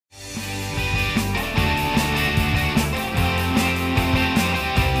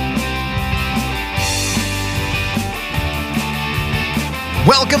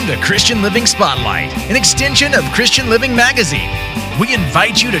Welcome to Christian Living Spotlight, an extension of Christian Living Magazine. We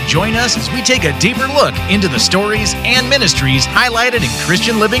invite you to join us as we take a deeper look into the stories and ministries highlighted in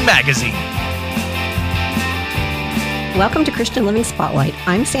Christian Living Magazine. Welcome to Christian Living Spotlight.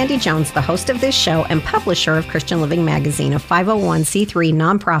 I'm Sandy Jones, the host of this show and publisher of Christian Living Magazine, a 501c3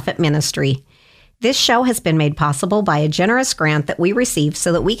 nonprofit ministry. This show has been made possible by a generous grant that we received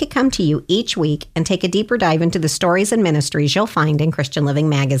so that we could come to you each week and take a deeper dive into the stories and ministries you'll find in Christian Living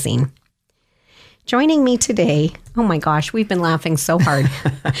Magazine. Joining me today, oh my gosh, we've been laughing so hard,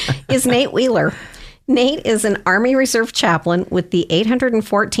 is Nate Wheeler. Nate is an Army Reserve chaplain with the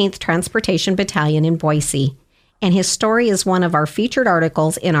 814th Transportation Battalion in Boise, and his story is one of our featured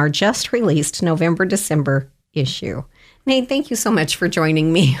articles in our just-released November-December issue. Nate, thank you so much for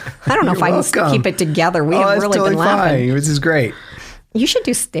joining me. I don't know if I can keep it together. We have really been laughing. Fine. This is great. You should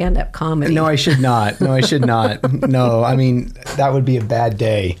do stand-up comedy. No, I should not. No, I mean, that would be a bad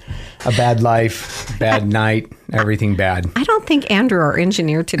day, a bad life, bad night, everything bad. I don't think Andrew, our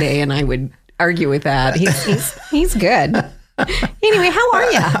engineer today, and I would argue with that. He's good. Anyway, how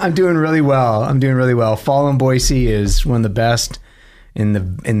are you? I'm doing really well. Fall in Boise is one of the best in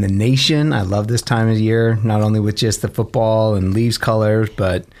the nation. I love this time of year, not only with just the football and leaves colors,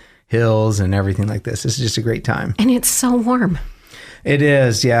 but hills and everything like this. This is just a great time. And it's so warm. It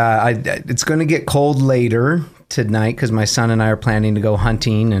is, yeah. It's going to get cold later tonight because my son and I are planning to go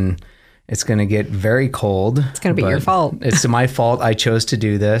hunting, and it's going to get very cold. It's going to be your fault. It's my fault. I chose to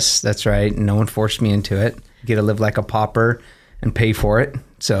do this. That's right. No one forced me into it. Get to live like a pauper and pay for it.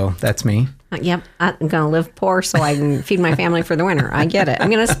 So that's me. Yep. I'm going to live poor so I can feed my family for the winter. I get it. I'm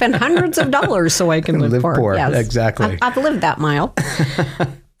going to spend hundreds of dollars so I can live poor. Yes. Exactly. I've lived that mile.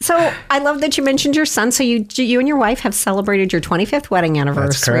 So I love that you mentioned your son. So you and your wife have celebrated your 25th wedding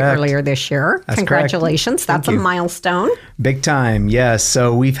anniversary earlier this year. That's Congratulations. Correct. That's a milestone. Big time. Yes.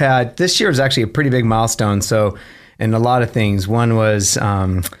 So this year is actually a pretty big milestone. So, and a lot of things. One was,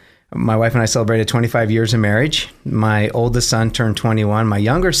 my wife and I celebrated 25 years of marriage. My oldest son turned 21. My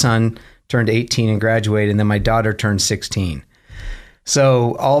younger son turned 18 and graduated. And then my daughter turned 16.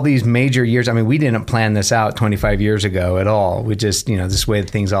 So all these major years, I mean, we didn't plan this out 25 years ago at all. We just, this way that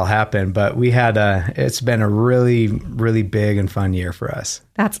things all happen. But it's been a really, really big and fun year for us.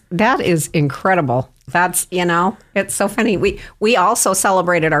 That is incredible. That's, it's so funny. We also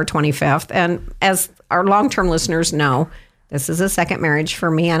celebrated our 25th. And as our long-term listeners know, this is a second marriage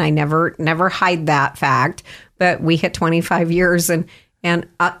for me, and I never hide that fact. But we hit 25 years, and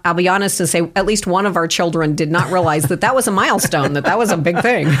I'll be honest and say at least one of our children did not realize that was a milestone, that was a big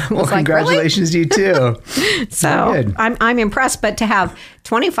thing. Well, congratulations to you too. So I'm impressed. But to have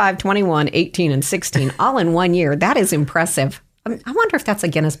 25, 21, 18, and 16 all in 1 year, that is impressive. I wonder if that's a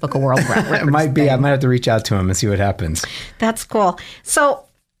Guinness Book of World Records. It might be. I might have to reach out to him and see what happens. That's cool. So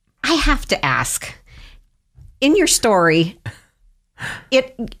I have to ask. In your story,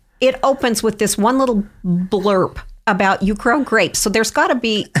 it opens with this one little blurb about you grow grapes. So there's got to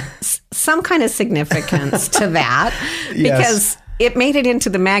be some kind of significance to that because it made it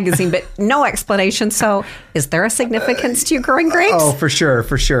into the magazine, but no explanation. So is there a significance to you growing grapes? Oh, for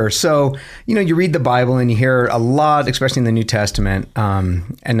sure. So, you read the Bible and you hear a lot, especially in the New Testament,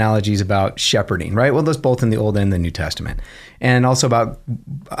 analogies about shepherding, right? Well, those both in the Old and the New Testament. And also about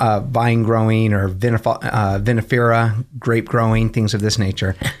vine growing or vinifera, grape growing, things of this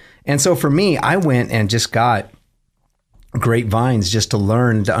nature. And so for me, I went and just got grapevines just to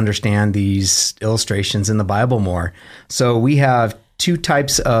learn to understand these illustrations in the Bible more. So we have two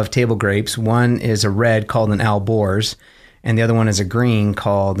types of table grapes. One is a red called an Alborz, and the other one is a green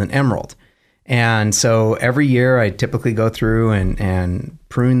called an Emerald. And so every year I typically go through and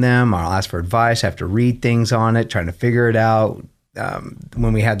prune them. I'll ask for advice. I have to read things on it, trying to figure it out.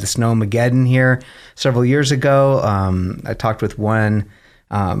 When we had the Snowmageddon here several years ago, I talked with one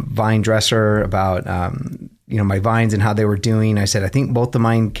vine dresser about my vines and how they were doing. I said, I think both of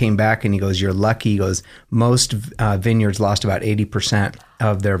mine came back, and he goes, you're lucky. He goes, most vineyards lost about 80%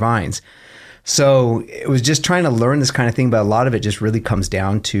 of their vines. So it was just trying to learn this kind of thing, but a lot of it just really comes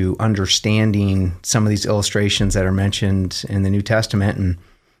down to understanding some of these illustrations that are mentioned in the New Testament. And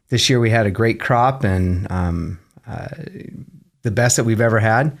this year we had a great crop, and the best that we've ever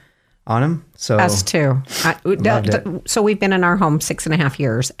had on them. So us too. So we've been in our home 6.5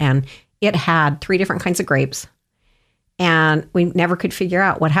 years, and it had 3 different kinds of grapes. And we never could figure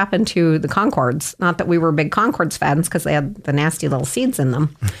out what happened to the Concords. Not that we were big Concords fans because they had the nasty little seeds in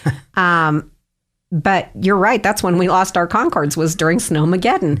them. But you're right. That's when we lost our Concords, was during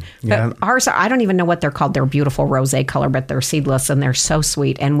Snowmageddon. Yeah. But ours, I don't even know what they're called. They're beautiful rosé color, but they're seedless and they're so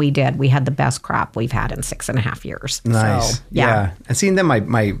sweet. And we had the best crop we've had in 6.5 years. Nice. So, yeah. And seeing them,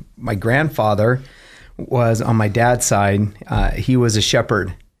 my grandfather was on my dad's side. He was a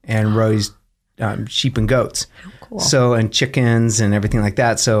shepherd and raised sheep and goats. Cool. So, and chickens and everything like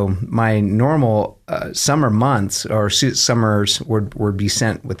that. So my normal summer months or summers would be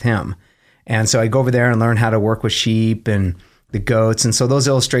sent with him. And so I go over there and learn how to work with sheep and the goats. And so those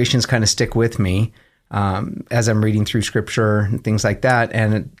illustrations kind of stick with me as I'm reading through scripture and things like that.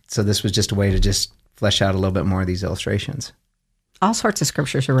 And so this was just a way to just flesh out a little bit more of these illustrations. All sorts of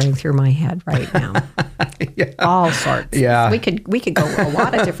scriptures are running through my head right now. Yeah. All sorts. Yeah. We could go a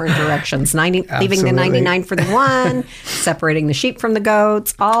lot of different directions. Leaving the 99 for the one, separating the sheep from the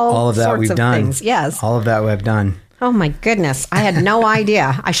goats, all of that sorts we've of done. things. Yes. All of that we've done. Oh my goodness. I had no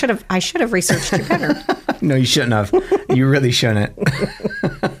idea. I should have researched you better. No, you shouldn't have. You really shouldn't.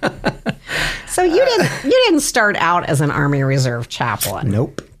 So you didn't start out as an Army Reserve chaplain.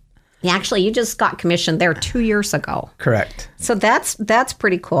 Nope. Actually, you just got commissioned there 2 years ago. Correct. So that's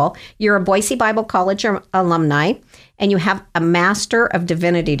pretty cool. You're a Boise Bible College alumni, and you have a Master of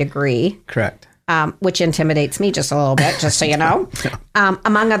Divinity degree. Correct. Which intimidates me just a little bit, just so you know,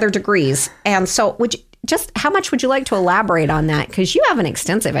 among other degrees. And so how much would you like to elaborate on that? Because you have an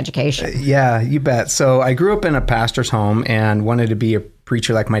extensive education. Yeah, you bet. So I grew up in a pastor's home and wanted to be a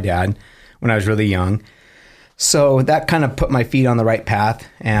preacher like my dad when I was really young. So that kind of put my feet on the right path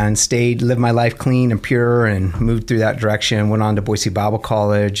and lived my life clean and pure and moved through that direction. Went on to Boise Bible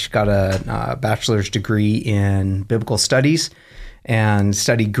College, got a bachelor's degree in biblical studies and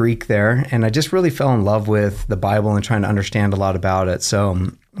studied Greek there. And I just really fell in love with the Bible and trying to understand a lot about it. So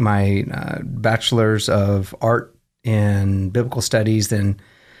my bachelor's of art in biblical studies, then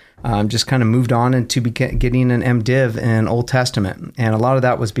just kind of moved on into getting an MDiv in Old Testament. And a lot of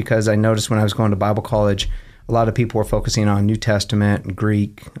that was because I noticed when I was going to Bible college, a lot of people were focusing on New Testament,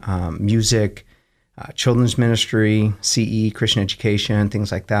 Greek, music, children's ministry, CE, Christian education,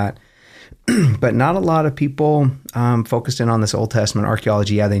 things like that. But not a lot of people focused in on this Old Testament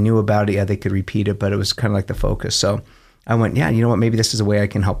archaeology. Yeah, they knew about it. Yeah, they could repeat it, but it was kind of like the focus. So I went, yeah, you know what? Maybe this is a way I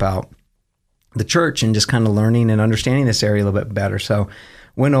can help out the church and just kind of learning and understanding this area a little bit better. So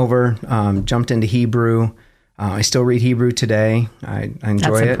went over, jumped into Hebrew. I still read Hebrew today. I enjoy it.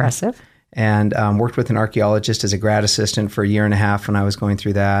 That's impressive. And worked with an archaeologist as a grad assistant for 1.5 years when I was going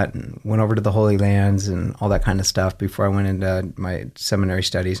through that, and went over to the Holy Lands and all that kind of stuff before I went into my seminary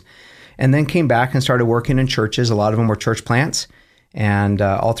studies. And then came back and started working in churches. A lot of them were church plants, and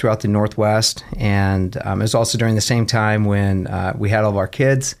all throughout the Northwest. And it was also during the same time when we had all of our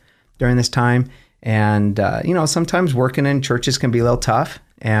kids during this time. And, sometimes working in churches can be a little tough.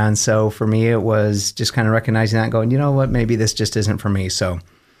 And so for me, it was just kind of recognizing that and going, you know what, maybe this just isn't for me. So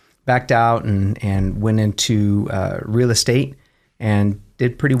backed out and went into real estate and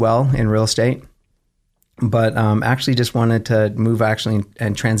did pretty well in real estate. But actually just wanted to move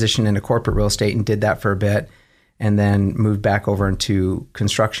and transition into corporate real estate, and did that for a bit, and then moved back over into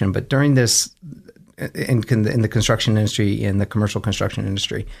construction. But during this, in the construction industry, in the commercial construction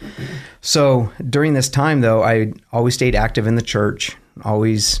industry. So during this time, though, I always stayed active in the church,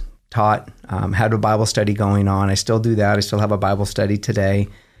 always taught, had a Bible study going on. I still do that. I still have a Bible study today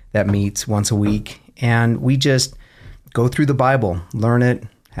that meets once a week. And we just go through the Bible, learn it,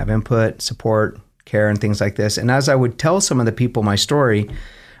 have input, support, care, and things like this. And as I would tell some of the people my story,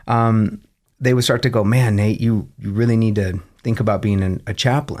 they would start to go, man, Nate, you really need to think about being a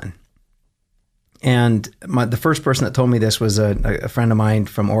chaplain. And the first person that told me this was a friend of mine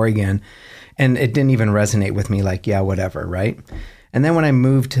from Oregon, and it didn't even resonate with me, like, yeah, whatever, right? And then when I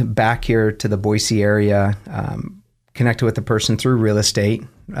moved back here to the Boise area, connected with a person through real estate,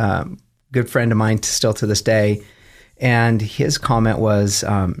 good friend of mine still to this day, and his comment was,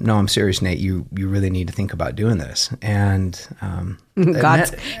 no, I'm serious, Nate, you really need to think about doing this. And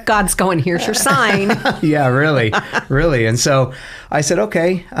God's going, here's your sign. Yeah, really. And so I said,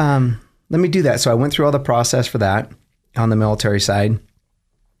 okay, let me do that. So I went through all the process for that on the military side,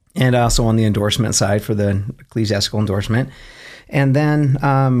 and also on the endorsement side for the ecclesiastical endorsement. And then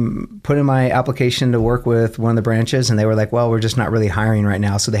put in my application to work with one of the branches, and they were like, well, we're just not really hiring right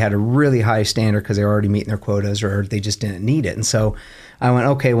now. So they had a really high standard because they were already meeting their quotas, or they just didn't need it. And so I went,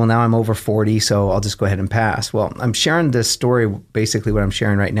 okay, well, now I'm over 40, so I'll just go ahead and pass. Well, I'm sharing this story, basically what I'm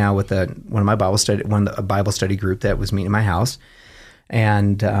sharing right now, with a Bible study group that was meeting in my house.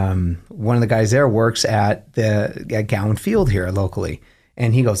 And one of the guys there works at Gowan Field here locally.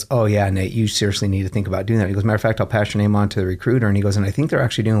 And he goes, oh yeah, Nate, you seriously need to think about doing that. He goes, matter of fact, I'll pass your name on to the recruiter. And he goes, and I think they're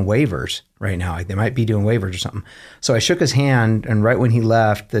actually doing waivers right now. They might be doing waivers or something. So I shook his hand, and right when he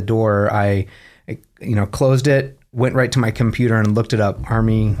left the door, I closed it, went right to my computer and looked it up,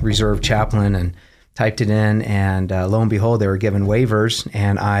 Army Reserve Chaplain, and typed it in. And lo and behold, they were given waivers.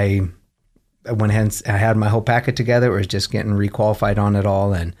 And I went ahead and I had my whole packet together. It was just getting requalified on it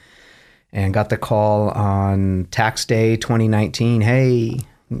all, and got the call on tax day 2019. Hey,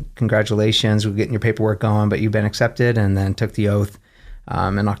 congratulations, we're getting your paperwork going, but you've been accepted. And then took the oath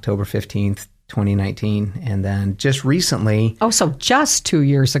on October 15th, 2019. And then just recently. Oh, so just 2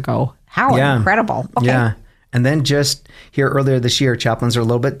 years ago. How incredible. Okay. Yeah. And then just here earlier this year, chaplains are a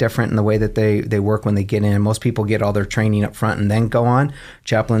little bit different in the way that they work when they get in. Most people get all their training up front and then go on.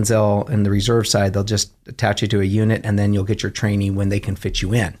 Chaplains, in the reserve side, they'll just attach you to a unit, and then you'll get your training when they can fit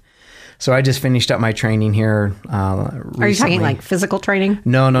you in. So I just finished up my training here recently. Are you talking like physical training?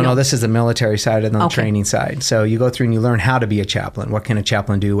 No. This is the military side and the training side. So you go through and you learn how to be a chaplain. What can a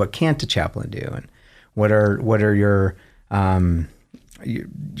chaplain do? What can't a chaplain do? And what are your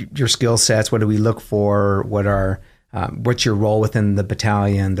skill sets? What do we look for? What's your role within the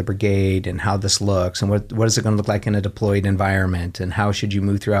battalion, the brigade, and how this looks? And what is it going to look like in a deployed environment? And how should you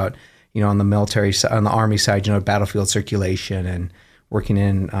move throughout, on the military side, on the Army side, battlefield circulation and working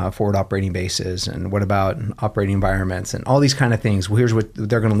in forward operating bases, and what about operating environments and all these kind of things. Well, here's what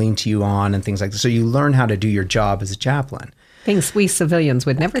they're going to lean to you on and things like this. So you learn how to do your job as a chaplain. Things we civilians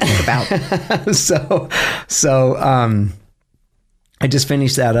would never think about. So I just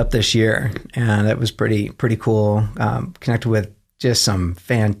finished that up this year, and it was pretty cool. Connected with just some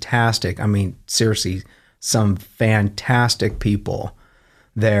fantastic, seriously, some fantastic people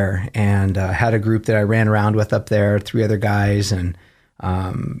there, and had a group that I ran around with up there, 3 other guys, and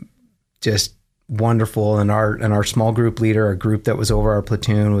just wonderful. And our small group leader, a group that was over our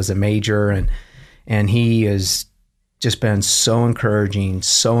platoon, was a major, and he has just been so encouraging,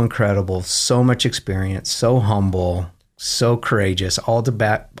 so incredible, so much experience, so humble, so courageous,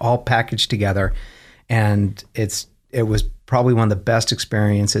 all packaged together. And it was probably one of the best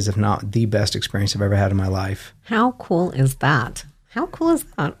experiences, if not the best experience I've ever had in my life. How cool is that? How cool is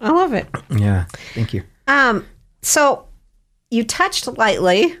that? I love it. Yeah, thank you. So you touched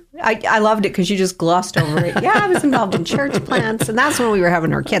lightly. I loved it because you just glossed over it. Yeah, I was involved in church plants, and that's when we were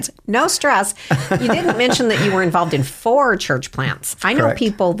having our kids. No stress. You didn't mention that you were involved in 4 church plants. I know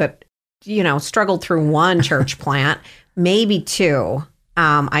people that, struggled through 1 church plant, maybe 2.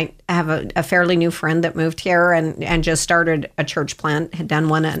 I have a fairly new friend that moved here and just started a church plant, had done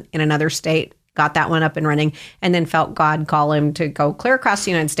one in another state, got that one up and running, and then felt God call him to go clear across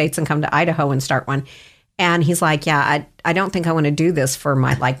the United States and come to Idaho and start one. And he's like, yeah, I don't think I want to do this for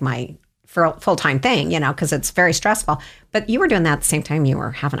my full-time thing, because it's very stressful. But you were doing that at the same time you were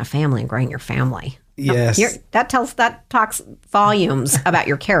having a family and growing your family. Yes. That talks volumes about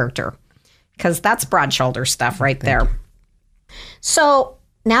your character, because that's broad shoulder stuff right there. So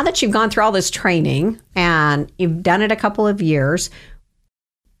now that you've gone through all this training and you've done it a couple of years,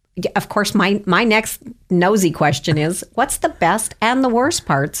 of course, my next nosy question is, what's the best and the worst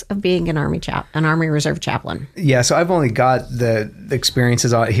parts of being an Army Reserve chaplain? Yeah, so I've only got the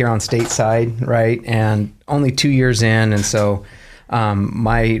experiences out here on stateside, right? And only 2 years in, and so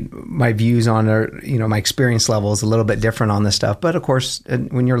my views on my experience level is a little bit different on this stuff. But of course,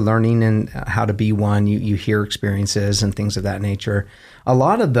 when you're learning and how to be one, you hear experiences and things of that nature. A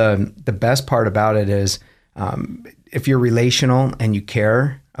lot of the best part about it is if you're relational and you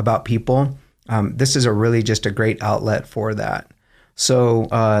care about people, this is really just a great outlet for that. So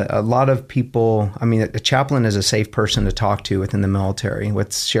a lot of people, a chaplain is a safe person to talk to within the military.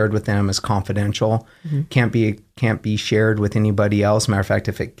 What's shared with them is confidential, can't be shared with anybody else. Matter of fact,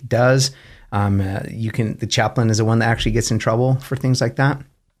 if it does, the chaplain is the one that actually gets in trouble for things like that.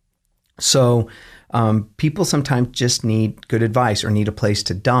 So people sometimes just need good advice or need a place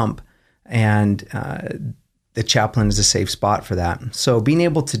to dump, and the chaplain is a safe spot for that. So being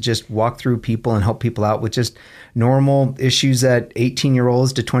able to just walk through people and help people out with just normal issues that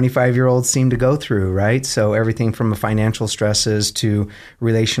 18-year-olds to 25-year-olds seem to go through, right? So everything from financial stresses to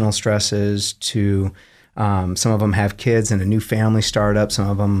relational stresses to some of them have kids and a new family startup. Some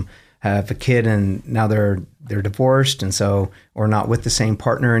of them have a kid and now they're divorced, and so, or not with the same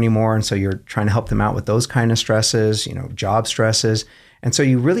partner anymore. And so you're trying to help them out with those kind of stresses, job stresses. And so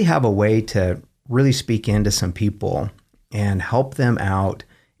you really have a way to really speak into some people and help them out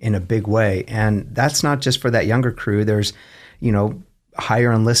in a big way. And that's not just for that younger crew. There's, higher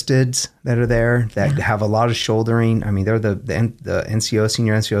enlisteds that are there that have a lot of shouldering. They're the NCOs,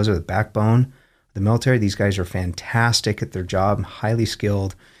 senior NCOs are the backbone the military. These guys are fantastic at their job, highly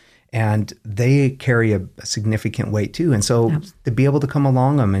skilled, and they carry a significant weight too. And so to be able to come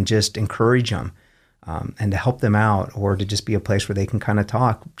along them and just encourage them and to help them out, or to just be a place where they can kind of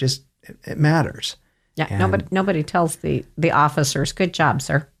talk, just it matters. Yeah, and nobody tells the officers, "Good job,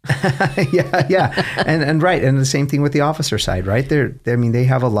 sir." yeah, and right, and the same thing with the officer side, right? They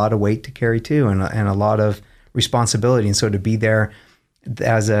have a lot of weight to carry too, and a lot of responsibility, and so to be there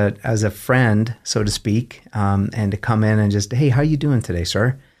as a friend, so to speak, and to come in and just, hey, how you doing today,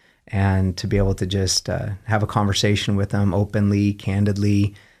 sir? And to be able to just have a conversation with them openly,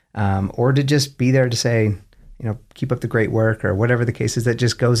 candidly, or to just be there to say, keep up the great work, or whatever the case is. That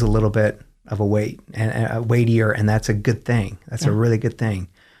just goes a little bit of a weight and weightier, and that's a good thing. That's a really good thing.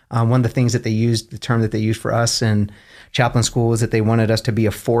 One of the things that the term that they used for us in chaplain school was that they wanted us to be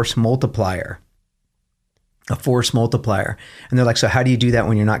a force multiplier. A force multiplier. And they're like, so how do you do that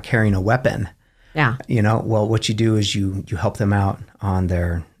when you're not carrying a weapon? Yeah. Well, what you do is you help them out on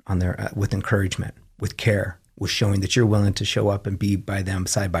their with encouragement, with care, with showing that you're willing to show up and be by them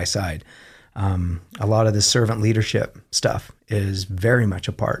side by side. A lot of the servant leadership stuff is very much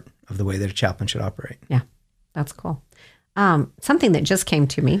a part of the way that a chaplain should operate. Yeah, that's cool. Something that just came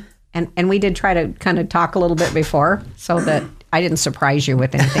to me, and we did try to kind of talk a little bit before so that I didn't surprise you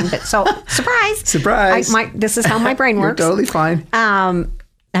with anything, but so surprise. This is how my brain works. You're totally fine.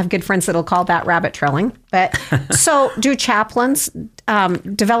 I have good friends that'll call that rabbit trailing. But so do chaplains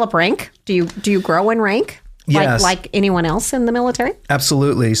develop rank? Do you grow in rank? Yes. Like anyone else in the military?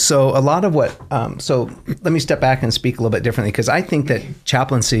 Absolutely. So a lot of what, so let me step back and speak a little bit differently, because I think that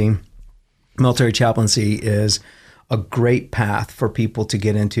military chaplaincy is a great path for people to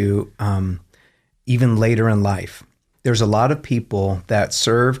get into even later in life. There's a lot of people that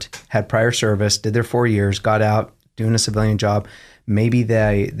served, had prior service, did their 4 years, got out doing a civilian job. Maybe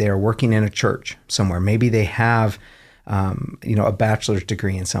they are working in a church somewhere. Maybe they have a bachelor's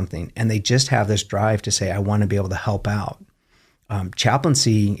degree in something, and they just have this drive to say, I want to be able to help out.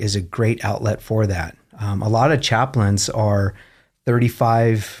 Chaplaincy is a great outlet for that. A lot of chaplains are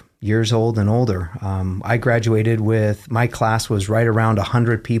 35 years old and older. I graduated my class was right around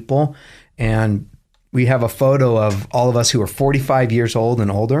 100 people, and we have a photo of all of us who are 45 years old and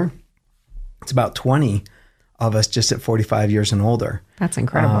older. It's about 20 of us just at 45 years and older. That's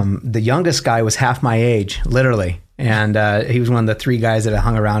incredible. The youngest guy was half my age, literally. And he was one of the 3 guys that I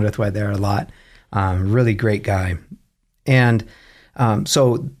hung around with right there a lot. Really great guy. And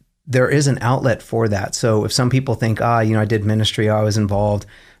so there is an outlet for that. So if some people think, I did ministry, I was involved,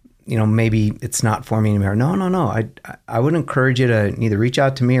 maybe it's not for me anymore. No. I would encourage you to either reach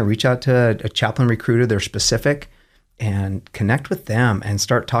out to me or reach out to a chaplain recruiter. They're specific, and connect with them and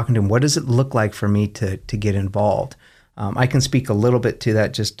start talking to them. What does it look like for me to get involved? I can speak a little bit to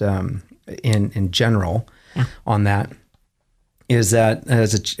that just in general on that. Is that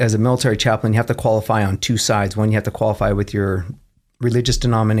as a military chaplain, you have to qualify on 2 sides. One, you have to qualify with your religious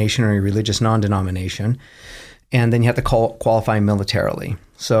denomination or your religious non-denomination, and then you have to qualify militarily.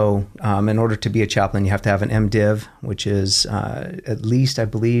 So in order to be a chaplain, you have to have an MDiv, which is at least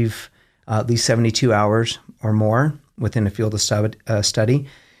 72 hours or more within a field of study.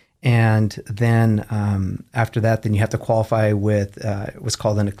 And then after that, then you have to qualify with what's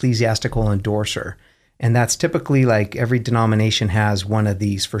called an ecclesiastical endorser. And that's typically like every denomination has one of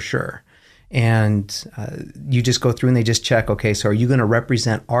these for sure. And you just go through and they just check, okay, so are you going to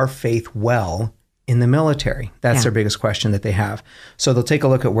represent our faith well in the military? That's their biggest question that they have. So they'll take a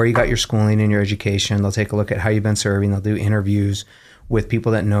look at where you got your schooling and your education. They'll take a look at how you've been serving. They'll do interviews with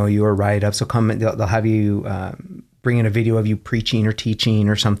people that know you or write-ups. So they'll have you bring in a video of you preaching or teaching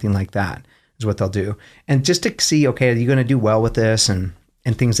or something like that is what they'll do. And just to see, okay, are you going to do well with this and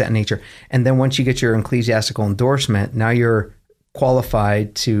things of that nature. And then once you get your ecclesiastical endorsement, now you're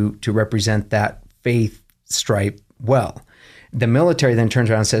qualified to represent that faith stripe well. The military then turns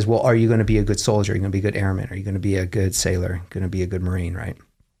around and says, well, are you going to be a good soldier? Are you going to be a good airman? Are you going to be a good sailor? Going to be a good Marine, right?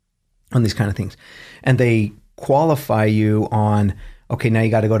 On these kind of things. And they qualify you on, okay, now you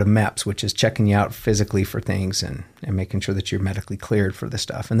got to go to MEPS, which is checking you out physically for things and making sure that you're medically cleared for this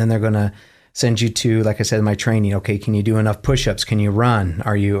stuff. And then they're going to send you to, like I said, my training. Okay, can you do enough push-ups? Can you run?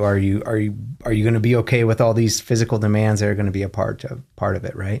 Are you going to be okay with all these physical demands that are going to be a part of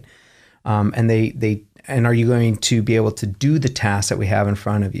it, right? And are you going to be able to do the tasks that we have in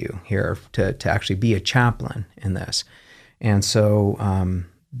front of you here to actually be a chaplain in this? And so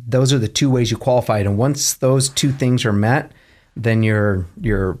those are the 2 ways you qualified. And once those 2 things are met, then you're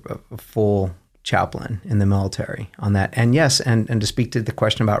a full chaplain in the military on that. And yes, and to speak to the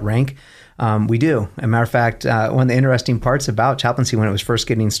question about rank, we do. As a matter of fact, one of the interesting parts about chaplaincy when it was first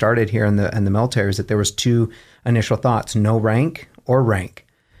getting started here in the military is that there was two initial thoughts: no rank or rank.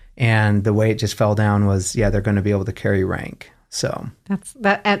 And the way it just fell down was, they're going to be able to carry rank. So that's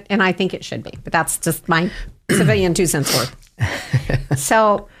that, and I think it should be, but that's just my civilian 2 cents worth.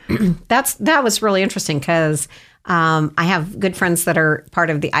 So that was really interesting because I have good friends that are part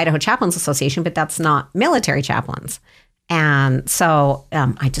of the Idaho Chaplains Association, but that's not military chaplains. And so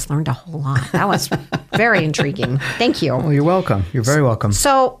I just learned a whole lot. That was very intriguing. Thank you. Well, you're welcome. You're very welcome.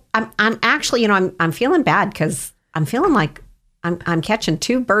 So I'm actually, I'm feeling bad because I'm feeling like I'm catching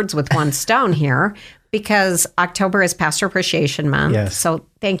two birds with one stone here, because October is Pastor Appreciation Month. Yes. So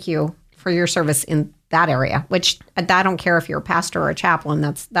thank you for your service in that area, which I don't care if you're a pastor or a chaplain.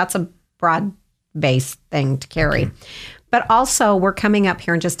 That's a broad-based thing to carry. Mm-hmm. But also, we're coming up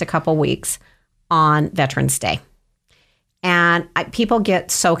here in just a couple weeks on Veterans Day. And people get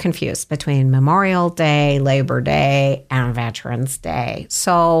so confused between Memorial Day, Labor Day, and Veterans Day.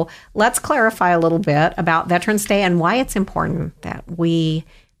 So let's clarify a little bit about Veterans Day and why it's important that we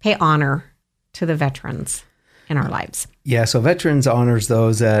pay honor to the veterans in our lives. Yeah, so Veterans honors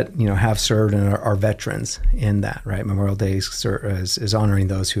those that have served and are veterans in that, right? Memorial Day is honoring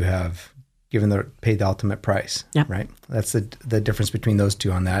those who have paid the ultimate price, yep. Right? That's the difference between those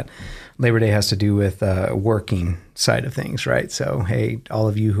two on that. Labor Day has to do with working side of things, right? So, hey, all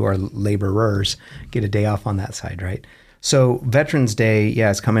of you who are laborers get a day off on that side, right? So Veterans Day,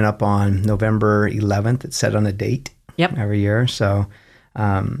 it's coming up on November 11th. It's set on a date every year. So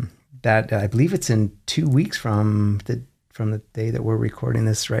that I believe it's in 2 weeks from the day that we're recording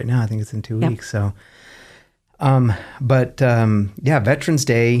this right now. I think it's in 2 weeks. So. Veterans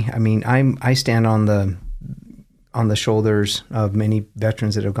Day, I mean, I stand on the shoulders of many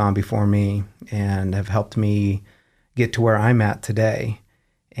veterans that have gone before me and have helped me get to where I'm at today.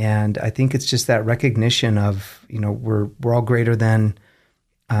 And I think it's just that recognition of, we're all greater than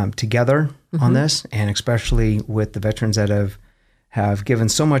together on this, and especially with the veterans that have given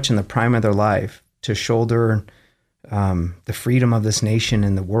so much in the prime of their life to shoulder the freedom of this nation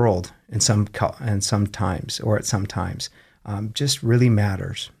and the world at some times, just really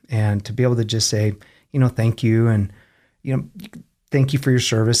matters. And to be able to just say, thank you, and thank you for your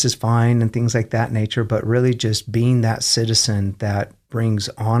service is fine and things like that nature, but really just being that citizen that brings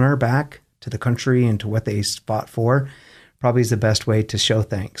honor back to the country and to what they fought for probably is the best way to show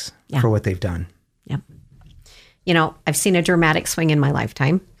thanks for what they've done. Yep. I've seen a dramatic swing in my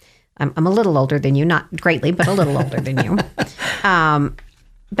lifetime. I'm a little older than you, not greatly, but a little older than you.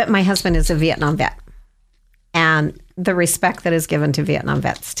 But my husband is a Vietnam vet. And the respect that is given to Vietnam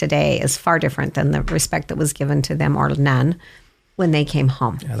vets today is far different than the respect that was given to them, or none, when they came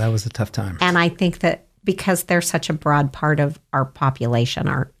home. Yeah, that was a tough time. And I think that because they're such a broad part of our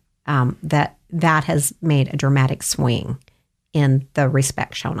population, that has made a dramatic swing in the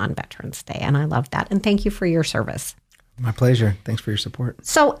respect shown on Veterans Day. And I love that. And thank you for your service. My pleasure. Thanks for your support.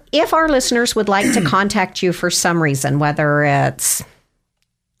 So if our listeners would like to contact you for some reason, whether it's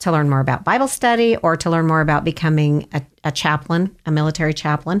to learn more about Bible study or to learn more about becoming a chaplain, a military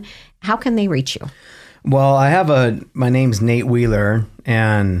chaplain, how can they reach you? Well, my name's Nate Wheeler,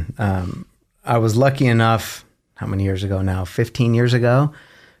 and I was lucky enough, how many years ago now? 15 years ago?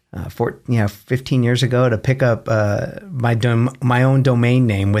 15 years ago to pick up my own domain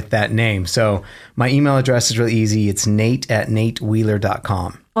name with that name. So my email address is really easy. It's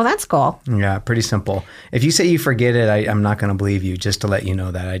nate@natewheeler.com. Well, that's cool. Yeah, pretty simple. If you say you forget it, I'm not going to believe you, just to let you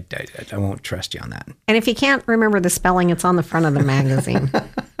know that I won't trust you on that. And if you can't remember the spelling, it's on the front of the magazine.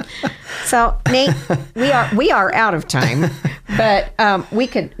 So, Nate, we are out of time, but we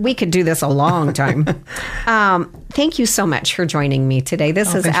could do this a long time. Thank you so much for joining me today.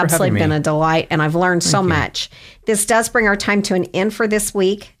 This has absolutely been a delight, and I've learned so much. This does bring our time to an end for this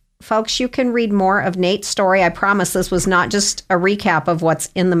week. Folks, you can read more of Nate's story. I promise this was not just a recap of what's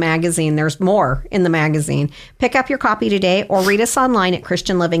in the magazine. There's more in the magazine. Pick up your copy today or read us online at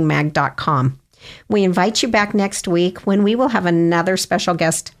christianlivingmag.com. We invite you back next week when we will have another special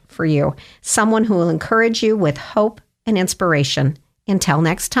guest for you, someone who will encourage you with hope and inspiration. Until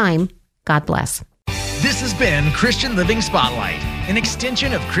next time, God bless. This has been Christian Living Spotlight, an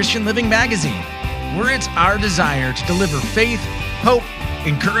extension of Christian Living Magazine, where it's our desire to deliver faith, hope,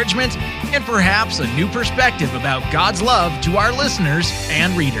 encouragement, and perhaps a new perspective about God's love to our listeners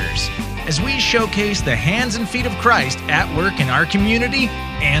and readers, as we showcase the hands and feet of Christ at work in our community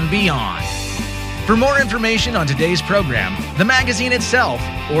and beyond. For more information on today's program, the magazine itself,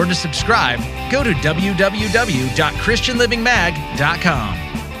 or to subscribe, go to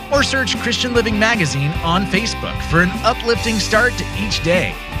www.christianlivingmag.com. or search Christian Living Magazine on Facebook for an uplifting start to each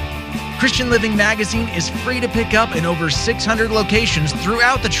day. Christian Living Magazine is free to pick up in over 600 locations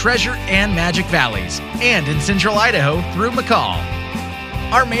throughout the Treasure and Magic Valleys and in Central Idaho through McCall.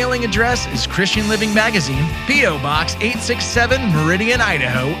 Our mailing address is Christian Living Magazine, P.O. Box 867, Meridian,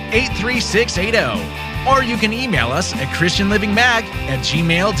 Idaho 83680. Or you can email us at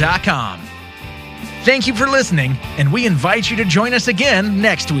christianlivingmag@gmail.com. Thank you for listening, and we invite you to join us again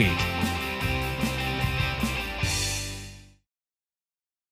next week.